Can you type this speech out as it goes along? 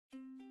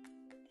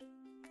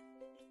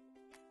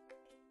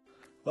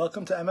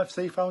Welcome to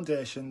MFC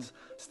Foundation's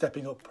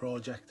Stepping Up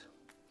project.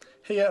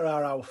 Here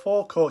are our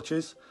 4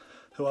 coaches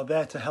who are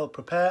there to help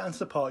prepare and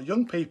support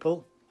young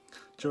people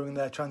during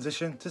their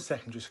transition to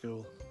secondary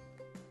school.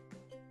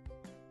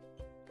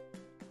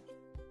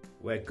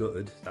 We're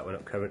gutted that we're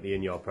not currently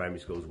in your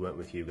primary schools working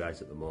with you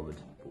guys at the moment,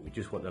 but we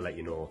just want to let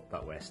you know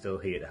that we're still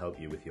here to help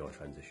you with your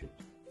transition.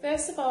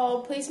 First of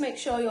all, please make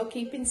sure you're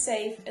keeping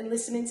safe and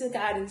listening to the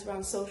guidance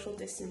around social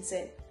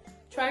distancing.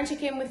 Try and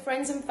check in with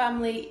friends and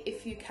family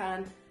if you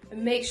can,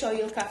 and make sure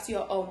you look after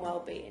your own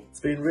well-being. It's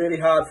been really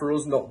hard for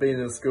us not being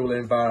in a school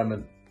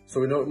environment,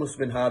 so we know it must have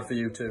been hard for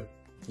you too.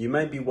 You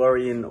may be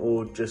worrying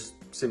or just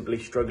simply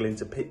struggling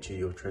to picture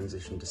your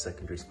transition to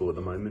secondary school at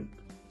the moment,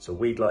 so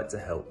we'd like to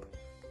help.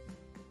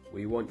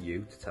 We want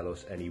you to tell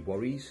us any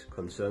worries,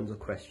 concerns or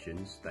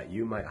questions that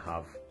you might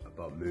have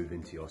about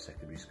moving to your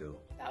secondary school.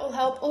 That will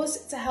help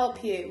us to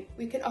help you.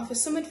 We can offer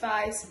some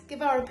advice,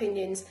 give our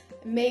opinions,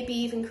 and maybe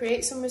even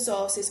create some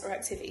resources or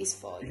activities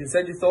for you. You can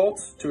send your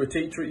thoughts to a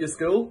teacher at your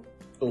school,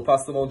 who'll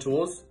pass them on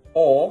to us,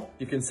 or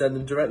you can send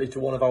them directly to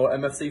one of our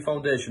MFC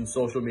Foundation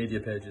social media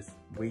pages.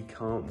 We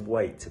can't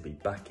wait to be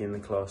back in the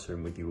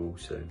classroom with you all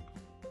soon.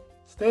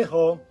 Stay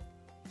home,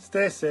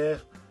 stay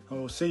safe, and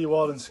we'll see you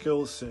all in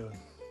schools soon.